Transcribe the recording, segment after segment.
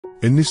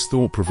In this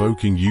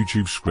thought-provoking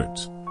YouTube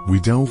script, we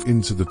delve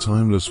into the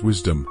timeless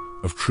wisdom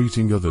of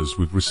treating others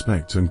with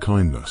respect and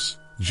kindness.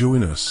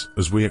 Join us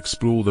as we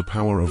explore the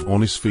power of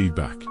honest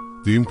feedback,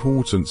 the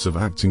importance of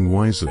acting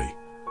wisely,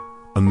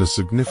 and the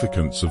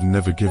significance of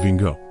never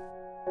giving up.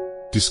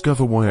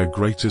 Discover why our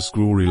greatest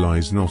glory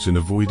lies not in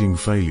avoiding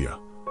failure,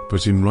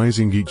 but in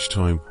rising each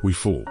time we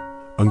fall.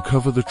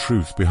 Uncover the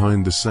truth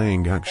behind the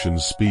saying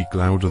actions speak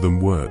louder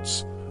than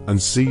words,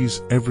 and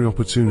seize every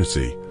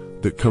opportunity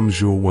that comes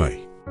your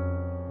way.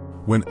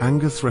 When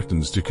anger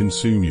threatens to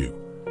consume you,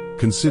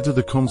 consider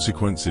the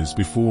consequences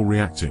before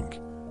reacting.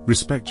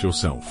 Respect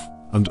yourself,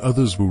 and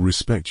others will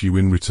respect you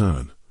in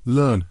return.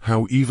 Learn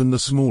how even the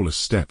smallest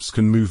steps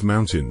can move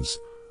mountains,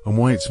 and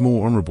why it's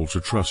more honorable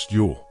to trust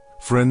your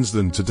friends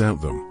than to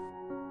doubt them.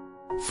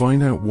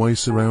 Find out why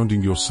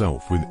surrounding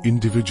yourself with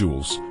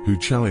individuals who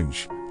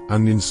challenge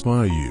and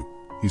inspire you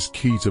is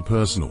key to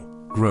personal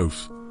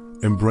growth.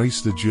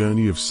 Embrace the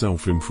journey of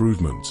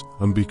self-improvement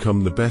and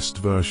become the best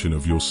version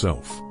of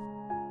yourself.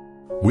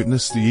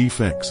 Witness the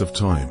effects of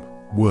time,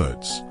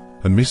 words,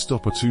 and missed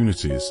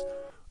opportunities,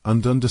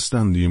 and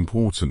understand the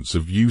importance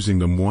of using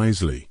them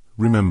wisely.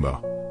 Remember,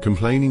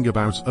 complaining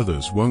about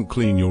others won't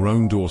clean your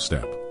own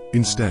doorstep.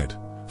 Instead,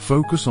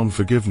 focus on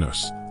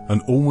forgiveness,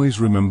 and always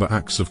remember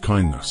acts of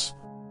kindness.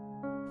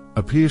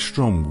 Appear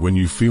strong when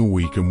you feel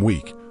weak, and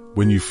weak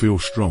when you feel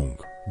strong.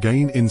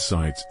 Gain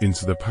insight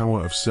into the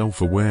power of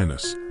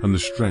self-awareness and the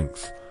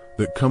strength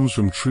that comes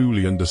from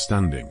truly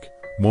understanding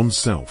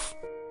oneself.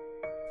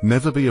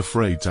 Never be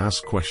afraid to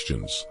ask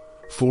questions,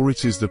 for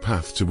it is the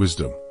path to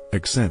wisdom.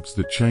 Accept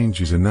that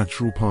change is a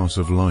natural part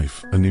of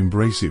life and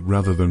embrace it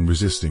rather than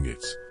resisting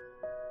it.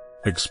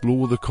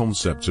 Explore the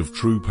concept of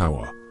true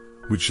power,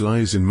 which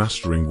lies in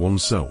mastering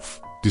oneself.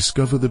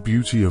 Discover the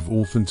beauty of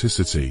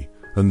authenticity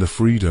and the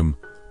freedom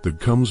that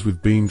comes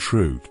with being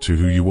true to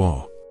who you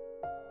are.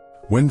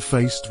 When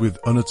faced with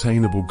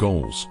unattainable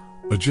goals,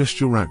 adjust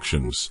your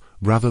actions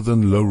rather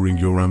than lowering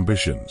your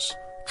ambitions.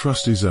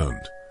 Trust is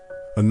earned,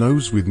 and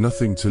those with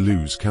nothing to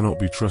lose cannot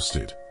be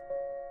trusted.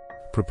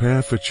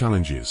 Prepare for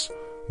challenges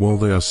while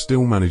they are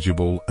still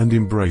manageable, and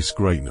embrace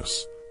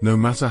greatness, no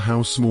matter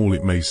how small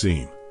it may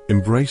seem.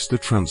 Embrace the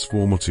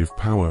transformative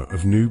power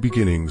of new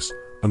beginnings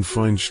and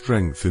find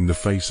strength in the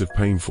face of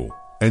painful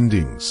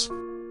endings.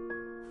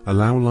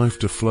 Allow life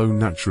to flow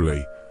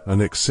naturally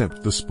and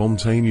accept the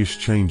spontaneous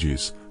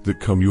changes that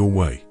come your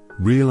way.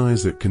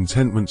 Realize that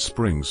contentment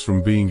springs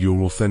from being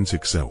your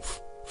authentic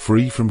self,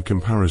 free from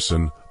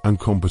comparison and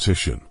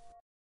competition.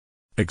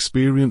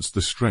 Experience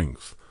the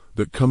strength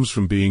that comes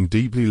from being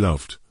deeply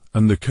loved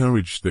and the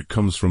courage that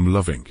comes from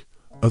loving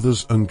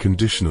others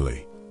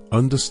unconditionally.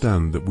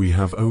 Understand that we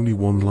have only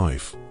one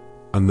life,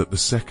 and that the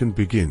second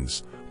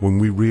begins when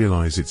we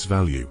realize its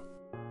value.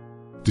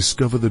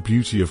 Discover the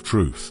beauty of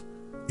truth,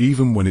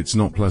 even when it's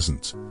not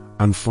pleasant,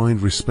 and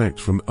find respect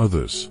from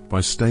others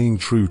by staying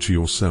true to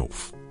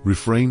yourself.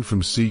 Refrain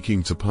from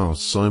seeking to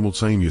pass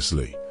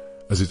simultaneously,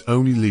 as it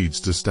only leads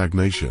to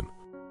stagnation.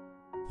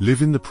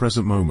 Live in the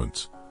present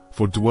moment,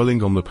 for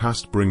dwelling on the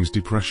past brings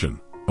depression,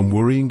 and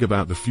worrying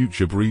about the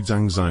future breeds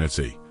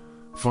anxiety.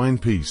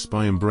 Find peace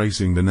by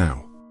embracing the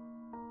now.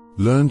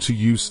 Learn to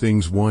use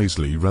things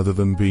wisely rather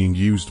than being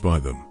used by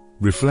them.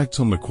 Reflect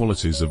on the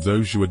qualities of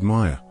those you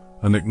admire,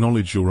 and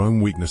acknowledge your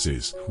own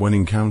weaknesses when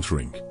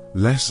encountering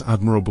less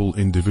admirable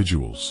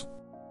individuals.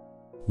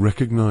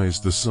 Recognize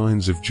the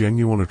signs of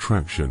genuine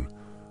attraction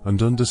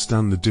and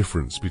understand the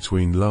difference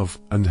between love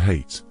and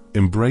hate.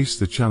 Embrace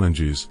the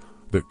challenges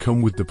that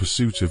come with the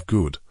pursuit of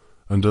good,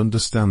 and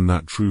understand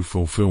that true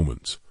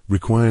fulfillment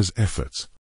requires effort.